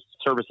requires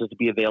services to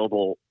be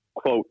available,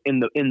 quote,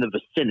 in the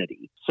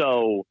vicinity.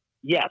 So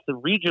yes,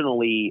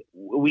 regionally,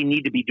 we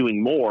need to be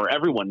doing more.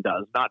 Everyone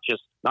does, not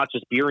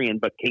just Burien,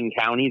 but King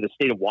County, the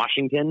state of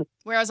Washington.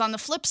 Whereas on the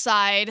flip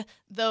side,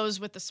 those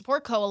with the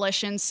support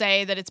coalition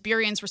say that it's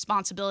Burien's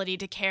responsibility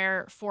to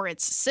care for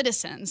its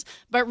citizens.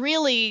 But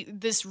really,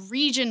 this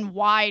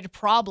region-wide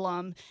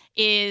problem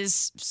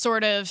is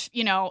sort of,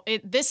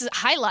 this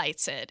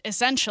highlights it,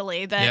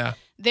 essentially, that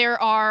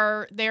there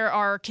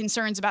are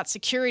concerns about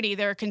security,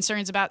 there are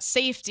concerns about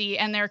safety,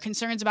 and there are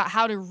concerns about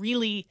how to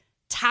really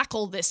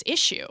tackle this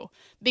issue.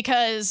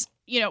 Because,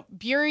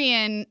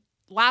 Burien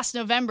last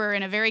November,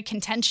 in a very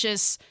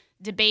contentious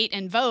debate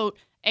and vote,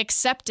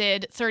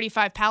 accepted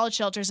 35 pallet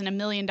shelters and $1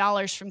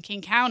 million from King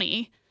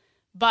County,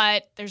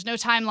 but there's no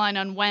timeline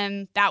on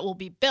when that will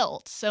be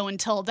built. So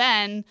until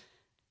then,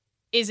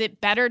 is it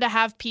better to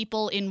have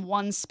people in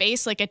one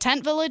space like a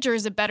tent village, or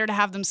is it better to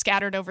have them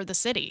scattered over the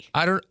city?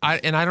 I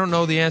don't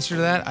know the answer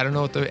to that. I don't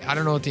know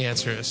what the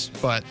answer is,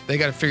 but they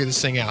got to figure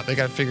this thing out. They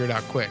got to figure it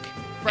out quick.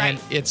 Right.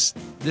 And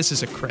this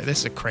is a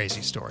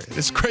crazy story.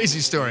 It's a crazy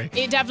story.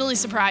 It definitely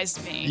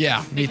surprised me.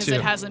 Yeah, me because too.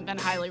 It hasn't been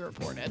highly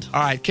reported. All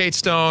right, Kate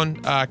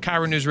Stone,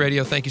 Cairo News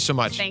Radio, thank you so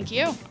much. Thank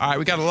you. All right,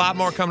 we got a lot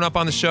more coming up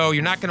on the show.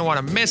 You're not going to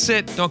want to miss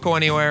it. Don't go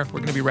anywhere.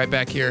 We're going to be right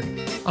back here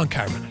on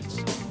Cairo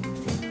Nights.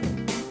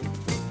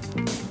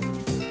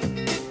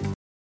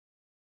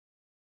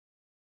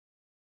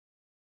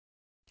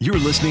 You're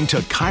listening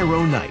to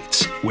Cairo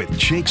Nights with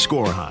Jake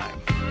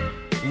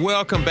Skorheim.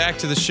 Welcome back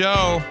to the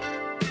show.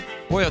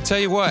 Boy, I'll tell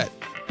you what,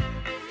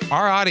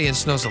 our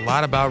audience knows a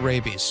lot about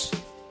rabies.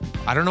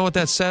 I don't know what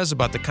that says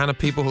about the kind of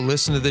people who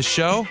listen to this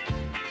show,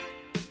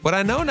 but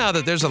I know now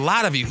that there's a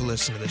lot of you who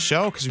listen to this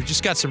show because we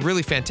just got some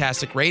really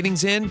fantastic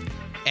ratings in,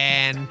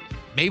 and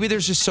maybe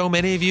there's just so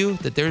many of you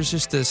that there's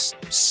just this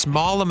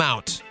small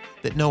amount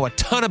that know a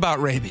ton about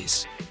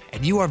rabies,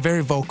 and you are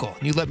very vocal,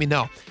 and you let me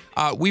know.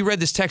 We read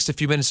this text a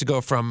few minutes ago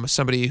from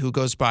somebody who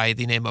goes by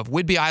the name of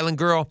Whidbey Island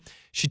Girl.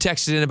 She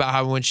texted in about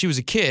how when she was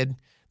a kid,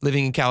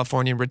 living in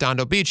California in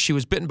Redondo Beach, she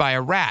was bitten by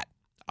a rat.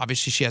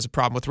 Obviously, she has a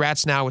problem with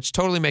rats now, which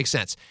totally makes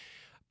sense.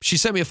 She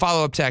sent me a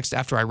follow-up text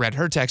after I read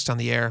her text on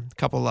the air a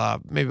couple,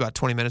 maybe about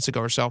 20 minutes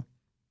ago or so.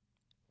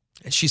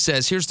 And she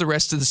says, here's the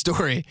rest of the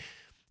story.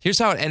 Here's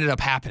how it ended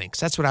up happening, because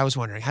that's what I was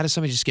wondering. How does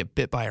somebody just get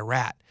bit by a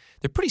rat?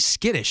 They're pretty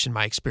skittish in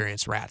my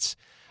experience, rats.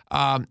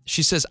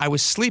 She says, I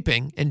was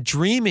sleeping and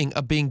dreaming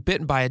of being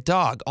bitten by a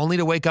dog, only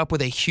to wake up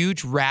with a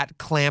huge rat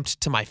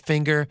clamped to my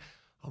finger.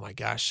 Oh my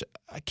gosh.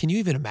 Can you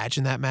even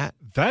imagine that, Matt?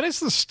 That is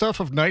the stuff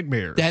of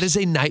nightmares. That is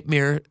a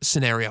nightmare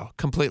scenario,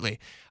 completely.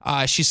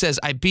 She says,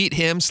 I beat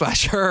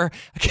him/her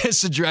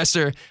against the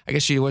dresser. I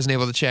guess she wasn't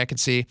able to check and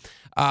see.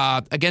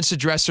 Against the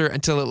dresser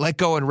until it let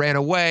go and ran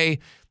away.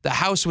 The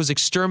house was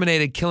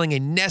exterminated, killing a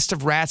nest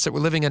of rats that were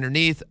living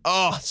underneath.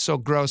 Oh, so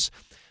gross.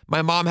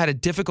 My mom had a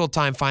difficult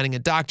time finding a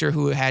doctor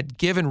who had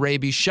given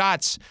rabies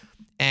shots,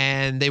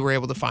 and they were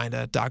able to find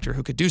a doctor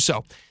who could do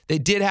so. They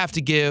did have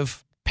to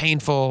give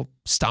painful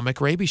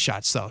stomach rabies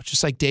shots, though,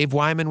 just like Dave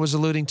Wyman was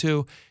alluding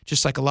to,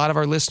 just like a lot of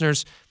our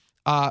listeners.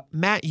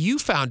 Matt, you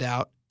found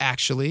out,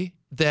 actually,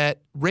 that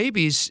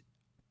rabies,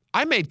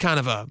 I made kind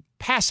of a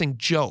passing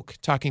joke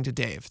talking to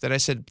Dave, that I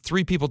said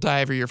 3 people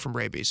die every year from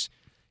rabies.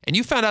 And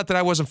you found out that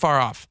I wasn't far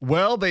off.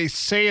 Well, they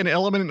say an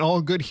element in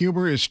all good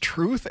humor is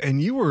truth,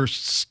 and you were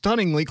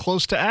stunningly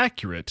close to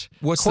accurate.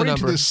 What's the number?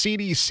 According to the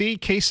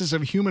CDC, cases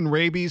of human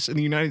rabies in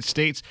the United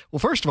States, well,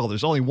 first of all,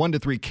 there's only 1 to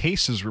 3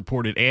 cases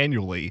reported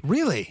annually.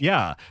 Really?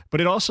 Yeah.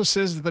 But it also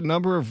says that the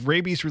number of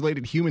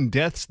rabies-related human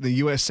deaths in the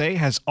USA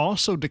has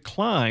also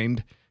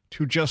declined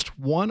to just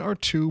 1 or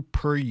 2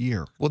 per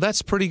year. Well,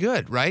 that's pretty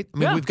good, right? I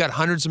mean, we've got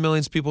hundreds of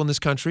millions of people in this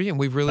country, and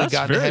we've really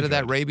gotten ahead of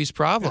that rabies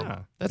problem. Yeah.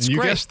 That's and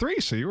great. You guessed 3,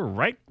 so you were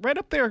right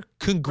up there.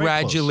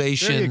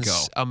 Congratulations, There you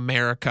go.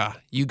 America.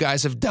 You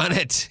guys have done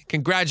it.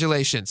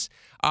 Congratulations.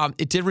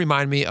 It did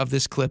remind me of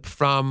this clip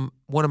from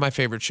one of my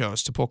favorite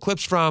shows to pull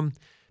clips from,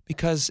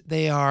 because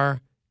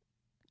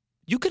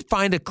you could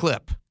find a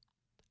clip,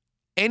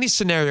 any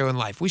scenario in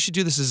life. We should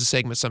do this as a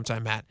segment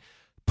sometime, Matt.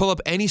 Pull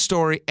up any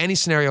story, any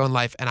scenario in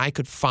life, and I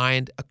could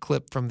find a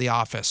clip from The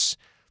Office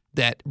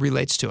that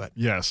relates to it.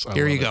 Yes.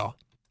 Here you go.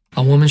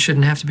 A woman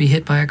shouldn't have to be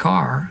hit by a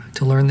car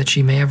to learn that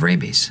she may have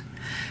rabies.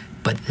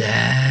 But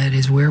that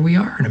is where we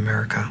are in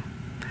America.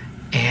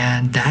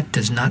 And that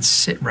does not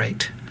sit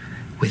right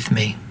with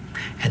me.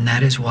 And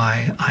that is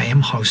why I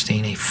am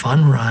hosting a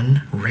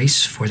fun-run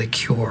race for the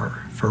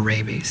cure for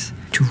rabies,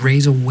 to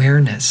raise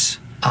awareness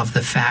of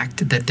the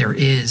fact that there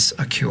is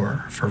a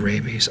cure for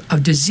rabies, a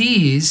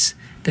disease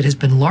that has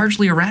been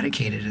largely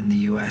eradicated in the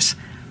U.S.,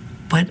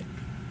 but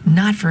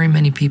not very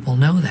many people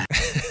know that.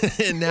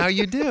 Now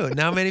you do.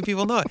 Now many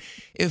people know it.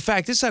 In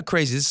fact, this is how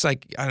crazy. This is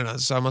like, I don't know,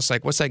 it's almost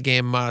like, what's that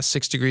game,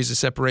 6 Degrees of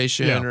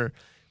Separation? Yeah. Or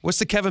what's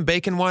the Kevin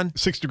Bacon one?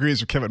 6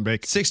 Degrees of Kevin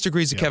Bacon. 6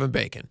 Degrees of Kevin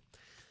Bacon.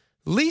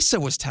 Lisa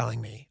was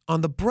telling me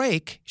on the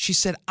break, she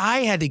said, I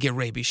had to get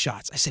rabies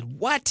shots. I said,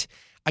 what?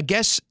 I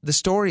guess the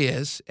story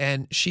is,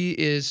 and she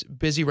is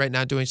busy right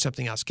now doing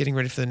something else, getting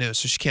ready for the news,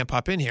 so she can't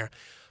pop in here.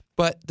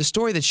 But the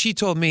story that she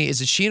told me is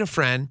that she and a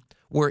friend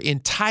were in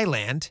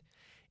Thailand,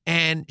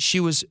 and she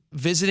was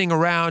visiting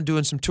around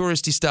doing some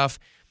touristy stuff,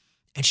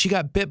 and she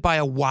got bit by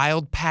a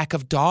wild pack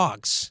of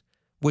dogs,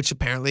 which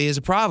apparently is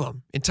a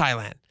problem in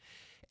Thailand.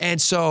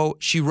 And so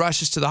she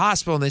rushes to the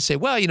hospital, and they say,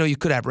 well, you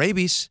could have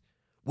rabies,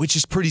 which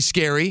is pretty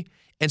scary.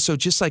 And so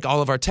just like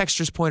all of our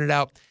texters pointed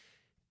out,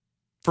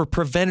 for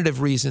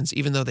preventative reasons,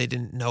 even though they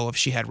didn't know if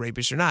she had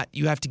rabies or not,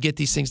 you have to get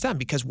these things done,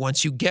 because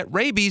once you get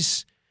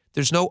rabies,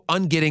 there's no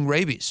ungetting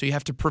rabies, so you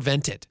have to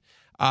prevent it.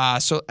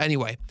 So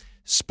anyway,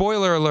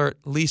 spoiler alert,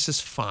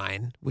 Lisa's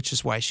fine, which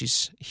is why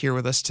she's here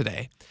with us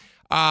today.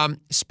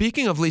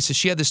 Speaking of Lisa,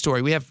 she had this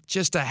story. We have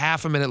just a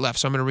half a minute left,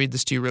 so I'm going to read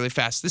this to you really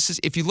fast. This is,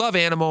 if you love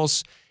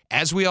animals,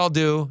 as we all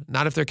do,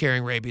 not if they're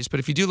carrying rabies, but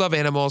if you do love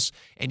animals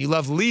and you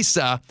love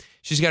Lisa,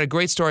 she's got a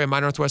great story on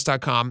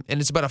mynorthwest.com, and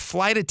it's about a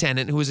flight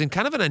attendant who was in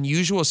kind of an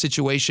unusual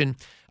situation.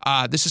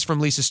 This is from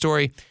Lisa's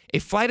story. A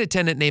flight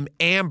attendant named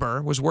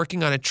Amber was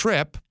working on a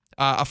trip,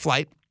 a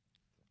flight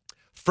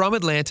from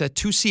Atlanta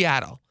to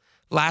Seattle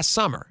last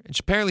summer. And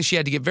apparently she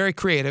had to get very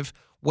creative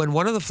when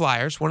one of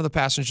the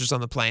passengers on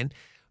the plane,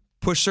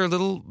 pushed her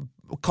little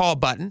call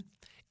button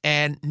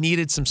and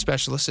needed some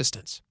special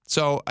assistance.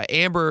 So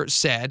Amber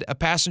said a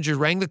passenger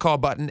rang the call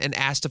button and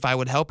asked if I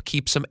would help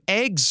keep some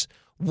eggs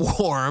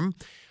warm.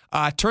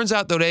 Turns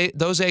out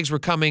those eggs were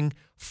coming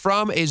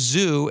from a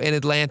zoo in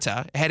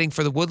Atlanta, heading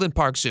for the Woodland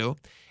Park Zoo,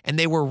 and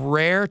they were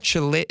rare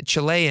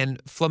Chilean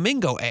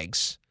flamingo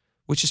eggs,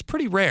 which is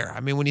pretty rare.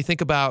 I mean, when you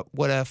think about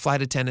what a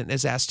flight attendant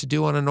is asked to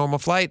do on a normal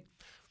flight,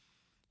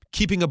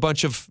 keeping a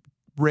bunch of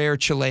rare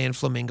Chilean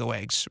flamingo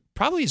eggs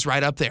probably is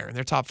right up there in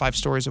their top 5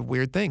 stories of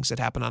weird things that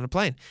happen on a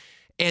plane.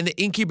 And the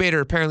incubator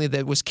apparently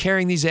that was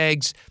carrying these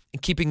eggs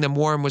and keeping them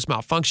warm was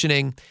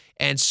malfunctioning.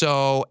 And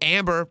so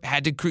Amber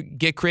had to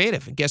get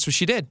creative. And guess what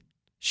she did?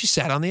 She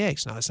sat on the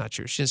eggs. No, that's not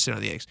true. She didn't sit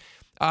on the eggs.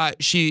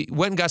 She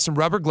went and got some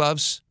rubber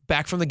gloves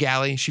back from the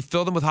galley. She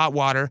filled them with hot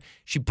water.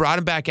 She brought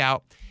them back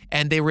out.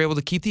 And they were able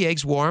to keep the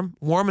eggs warm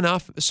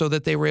enough so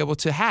that they were able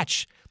to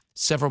hatch.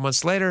 Several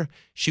months later,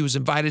 she was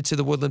invited to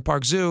the Woodland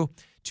Park Zoo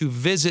to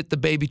visit the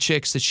baby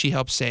chicks that she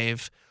helped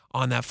save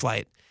on that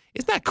flight.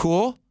 Isn't that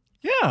cool?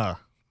 Yeah.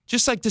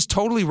 Just like this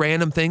totally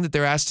random thing that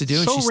they're asked to do.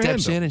 And So she steps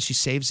random. in and she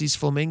saves these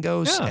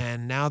flamingos. Yeah.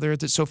 And now they're at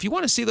the... So if you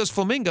want to see those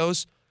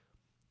flamingos,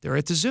 they're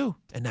at the zoo.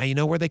 And now you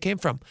know where they came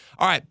from.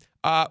 All right.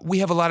 We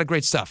have a lot of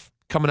great stuff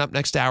coming up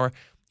next hour.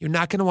 You're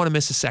not going to want to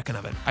miss a second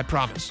of it. I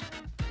promise.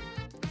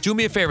 Do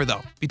me a favor,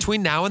 though.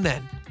 Between now and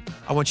then,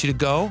 I want you to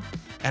go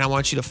and I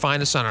want you to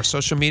find us on our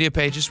social media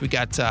pages. We're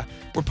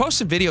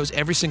posting videos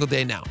every single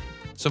day now.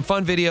 Some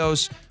fun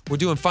videos. We're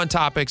doing fun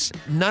topics.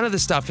 None of the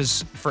stuff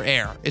is for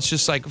air. It's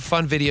just like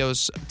fun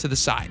videos to the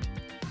side.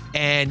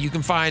 And you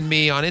can find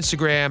me on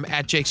Instagram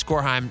at Jake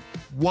Skorheim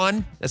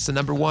 1. That's the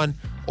number 1.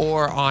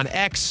 Or on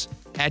X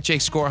at Jake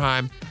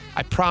Skorheim.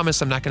 I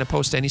promise I'm not going to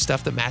post any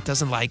stuff that Matt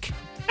doesn't like.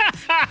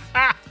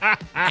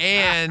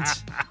 And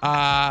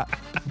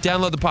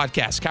download the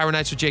podcast, Cairo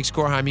Nights with Jake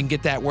Skorheim. You can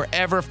get that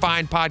wherever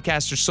fine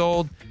podcasts are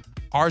sold.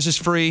 Ours is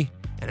free,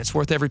 and it's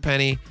worth every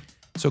penny.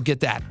 So get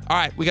that. All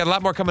right, we got a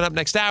lot more coming up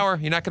next hour.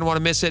 You're not going to want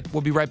to miss it.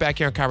 We'll be right back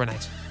here on Cairo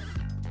Nights.